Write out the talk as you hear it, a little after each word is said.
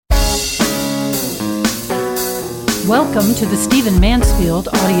Welcome to the Stephen Mansfield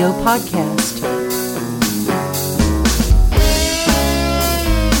audio podcast.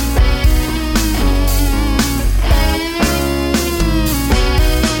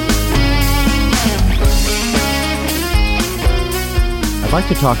 I'd like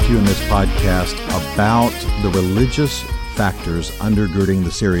to talk to you in this podcast about the religious factors undergirding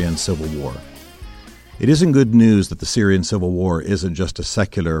the Syrian civil war. It isn't good news that the Syrian civil war isn't just a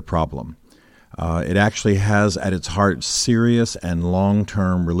secular problem. It actually has at its heart serious and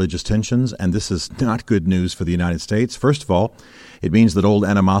long-term religious tensions, and this is not good news for the United States. First of all, it means that old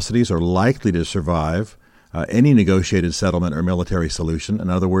animosities are likely to survive any negotiated settlement or military solution.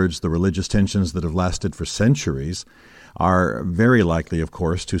 In other words, the religious tensions that have lasted for centuries are very likely, of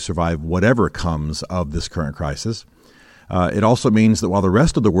course, to survive whatever comes of this current crisis. It also means that while the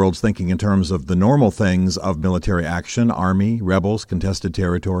rest of the world's thinking in terms of the normal things of military action, army, rebels, contested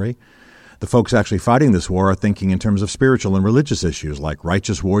territory, the folks actually fighting this war are thinking in terms of spiritual and religious issues like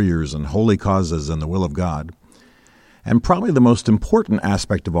righteous warriors and holy causes and the will of God. And probably the most important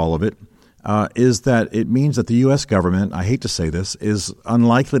aspect of all of it is that it means that the U.S. government, I hate to say this, is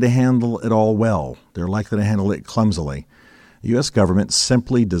unlikely to handle it all well. They're likely to handle it clumsily. The U.S. government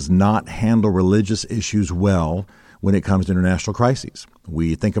simply does not handle religious issues well when it comes to international crises.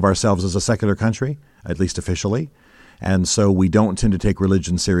 We think of ourselves as a secular country, at least officially, and so we don't tend to take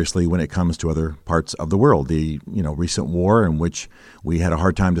religion seriously when it comes to other parts of the world. The recent war in which we had a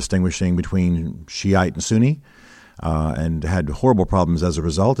hard time distinguishing between Shiite and Sunni and had horrible problems as a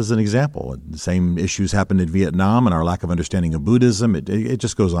result is an example. The same issues happened in Vietnam and our lack of understanding of Buddhism. It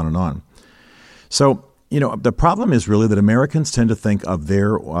just goes on and on. So, the problem is really that Americans tend to think of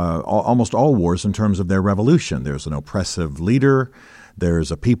their almost all wars in terms of their revolution. There's an oppressive leader.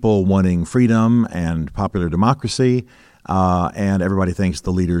 There's a people wanting freedom and popular democracy, and everybody thinks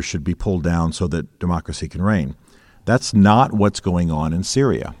the leaders should be pulled down so that democracy can reign. That's not what's going on in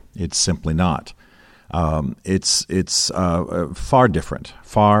Syria. It's simply not. It's far different,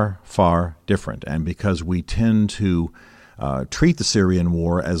 far different. And because we tend to treat the Syrian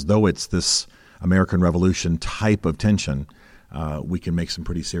war as though it's this American Revolution type of tension, we can make some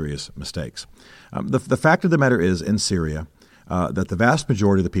pretty serious mistakes. The fact of the matter is, in Syria, that the vast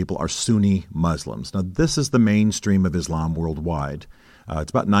majority of the people are Sunni Muslims. Now, this is the mainstream of Islam worldwide.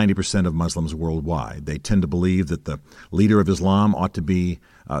 It's about 90% of Muslims worldwide. They tend to believe that the leader of Islam ought to be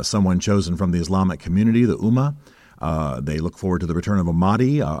someone chosen from the Islamic community, the Ummah. They look forward to the return of a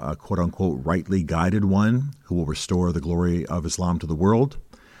Mahdi, a quote-unquote rightly guided one who will restore the glory of Islam to the world.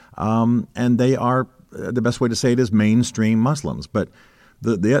 And they are, the best way to say it is, mainstream Muslims. But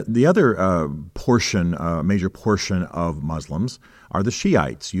the other major portion of Muslims are the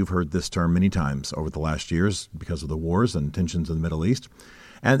Shiites. You've heard this term many times over the last years because of the wars and tensions in the Middle East.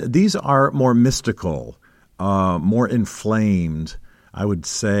 And these are more mystical, more inflamed, I would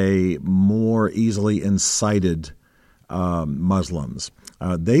say more easily incited Muslims.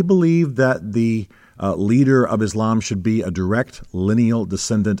 They believe that the leader of Islam should be a direct lineal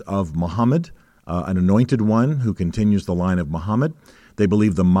descendant of Muhammad, an anointed one who continues the line of Muhammad. They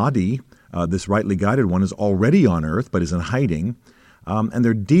believe the Mahdi, this rightly guided one, is already on earth but is in hiding. And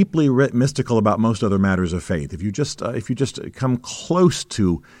they're deeply mystical about most other matters of faith. If you just come close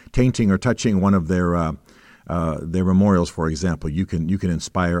to tainting or touching one of their memorials, for example, you can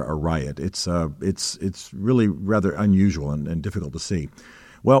inspire a riot. It's really rather unusual and difficult to see.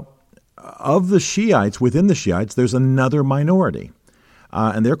 Well, of the Shiites, within the Shiites, there's another minority.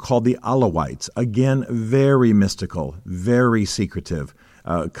 And they're called the Alawites. Again, very mystical, very secretive,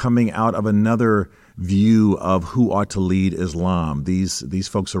 coming out of another view of who ought to lead Islam. These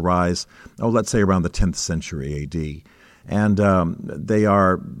folks arise, let's say around the 10th century A.D., and they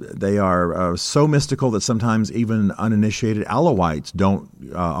are so mystical that sometimes even uninitiated Alawites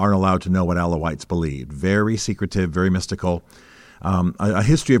aren't allowed to know what Alawites believe. Very secretive, very mystical. A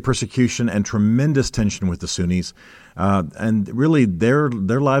history of persecution and tremendous tension with the Sunnis. And really, their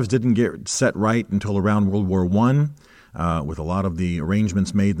lives didn't get set right until around World War I, with a lot of the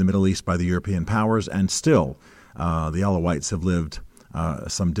arrangements made in the Middle East by the European powers. And still, the Alawites have lived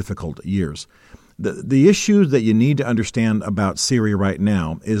some difficult years. The issue that you need to understand about Syria right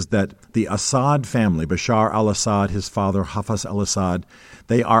now is that the Assad family, Bashar al-Assad, his father Hafez al-Assad,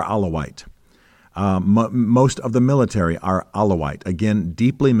 they are Alawite. Most of the military are Alawite. Again,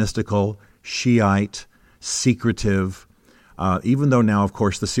 deeply mystical, Shiite, secretive, even though now, of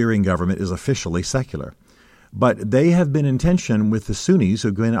course, the Syrian government is officially secular. But they have been in tension with the Sunnis, who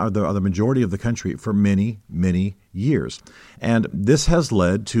again are the majority of the country, for many, many years. And this has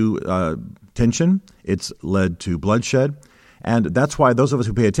led to tension. It's led to bloodshed. And that's why those of us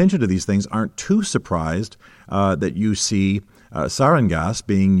who pay attention to these things aren't too surprised that you see sarin gas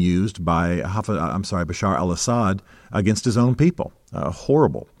being used by Bashar al-Assad against his own people.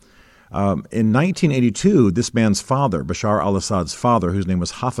 Horrible. In 1982, this man's father, Bashar al-Assad's father, whose name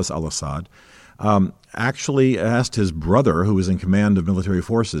was Hafiz al-Assad, actually asked his brother, who was in command of military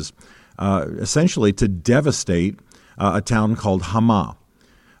forces, essentially to devastate a town called Hama.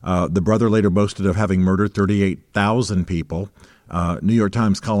 The brother later boasted of having murdered 38,000 people. New York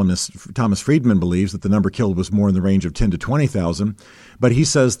Times columnist Thomas Friedman believes that the number killed was more in the range of 10 to 20,000. But he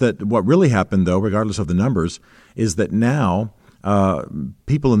says that what really happened, though, regardless of the numbers, is that now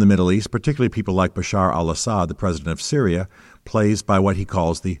people in the Middle East, particularly people like Bashar al-Assad, the president of Syria, plays by what he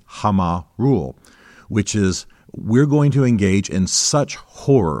calls the Hama rule, which is we're going to engage in such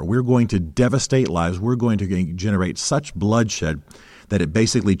horror, we're going to devastate lives, we're going to generate such bloodshed that it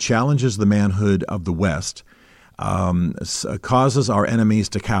basically challenges the manhood of the West, causes our enemies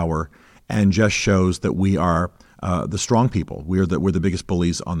to cower, and just shows that we are the strong people. We're the biggest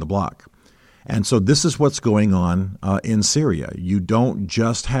bullies on the block. And so this is what's going on in Syria. You don't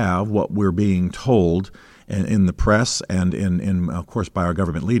just have what we're being told in the press and in of course, by our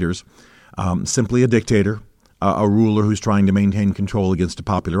government leaders, simply a dictator, a ruler who's trying to maintain control against a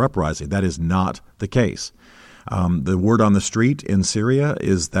popular uprising. That is not the case. The word on the street in Syria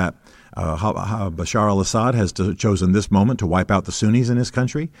is that Bashar al-Assad has chosen this moment to wipe out the Sunnis in his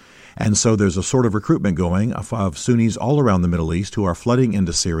country. And so there's a sort of recruitment going of Sunnis all around the Middle East who are flooding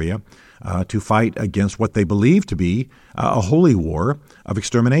into Syria to fight against what they believe to be a holy war of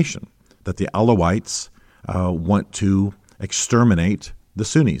extermination, that the Alawites want to exterminate the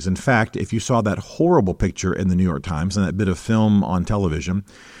Sunnis. In fact, if you saw that horrible picture in the New York Times and that bit of film on television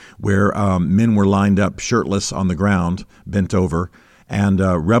where men were lined up shirtless on the ground, bent over, and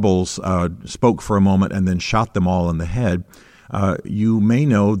rebels spoke for a moment and then shot them all in the head, you may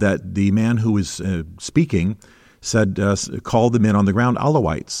know that the man who was speaking said, called the men on the ground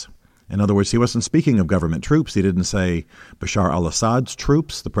Alawites. In other words, he wasn't speaking of government troops. He didn't say Bashar al-Assad's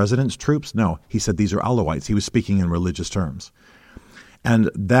troops, the president's troops. No, he said these are Alawites. He was speaking in religious terms.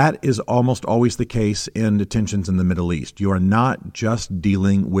 And that is almost always the case in the tensions in the Middle East. You are not just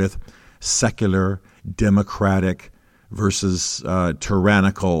dealing with secular, democratic versus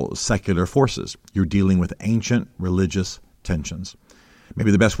tyrannical secular forces. You're dealing with ancient religious tensions. Maybe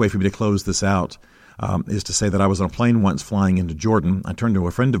the best way for me to close this out is to say that I was on a plane once flying into Jordan. I turned to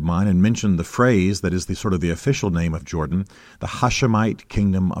a friend of mine and mentioned the phrase that is the sort of the official name of Jordan, the Hashemite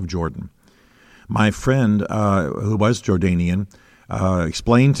Kingdom of Jordan. My friend, who was Jordanian,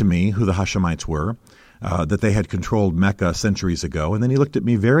 explained to me who the Hashemites were, that they had controlled Mecca centuries ago. And then he looked at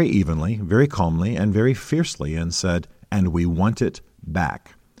me very evenly, very calmly, and very fiercely and said, "And we want it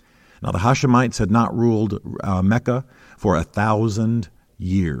back." Now, the Hashemites had not ruled Mecca for 1,000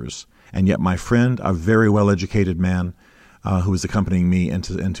 years. And yet my friend, a very well-educated man who was accompanying me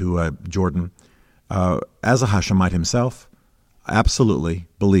into Jordan, as a Hashemite himself, absolutely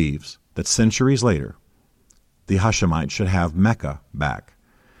believes that centuries later, the Hashemites should have Mecca back.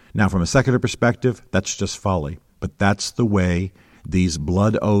 Now, from a secular perspective, that's just folly. But that's the way these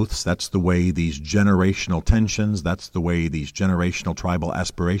blood oaths, that's the way these generational tensions, that's the way these generational tribal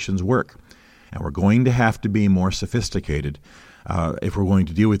aspirations work. And we're going to have to be more sophisticated if we're going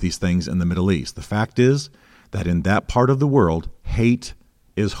to deal with these things in the Middle East. The fact is that in that part of the world, hate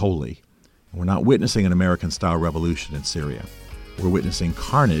is holy. We're not witnessing an American-style revolution in Syria. We're witnessing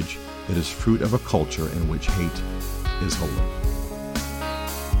carnage that is fruit of a culture in which hate is holy.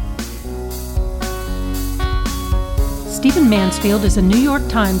 Stephen Mansfield is a New York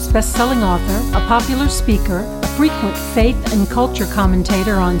Times best-selling author, a popular speaker, a frequent faith and culture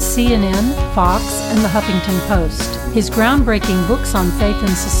commentator on CNN, Fox, and the Huffington Post. His groundbreaking books on faith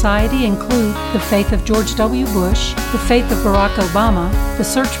and society include The Faith of George W. Bush, The Faith of Barack Obama, The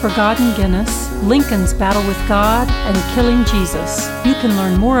Search for God in Guinness, Lincoln's Battle with God, and Killing Jesus. You can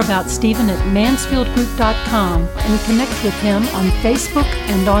learn more about Stephen at mansfieldgroup.com and connect with him on Facebook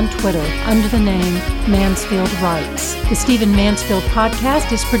and on Twitter under the name Mansfield Writes. The Stephen Mansfield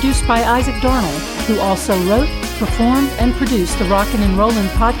podcast is produced by Isaac Darnold, who also wrote, performed, and produced the Rockin' and Rollin'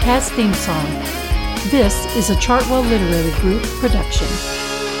 podcast theme song. This is a Chartwell Literary Group production.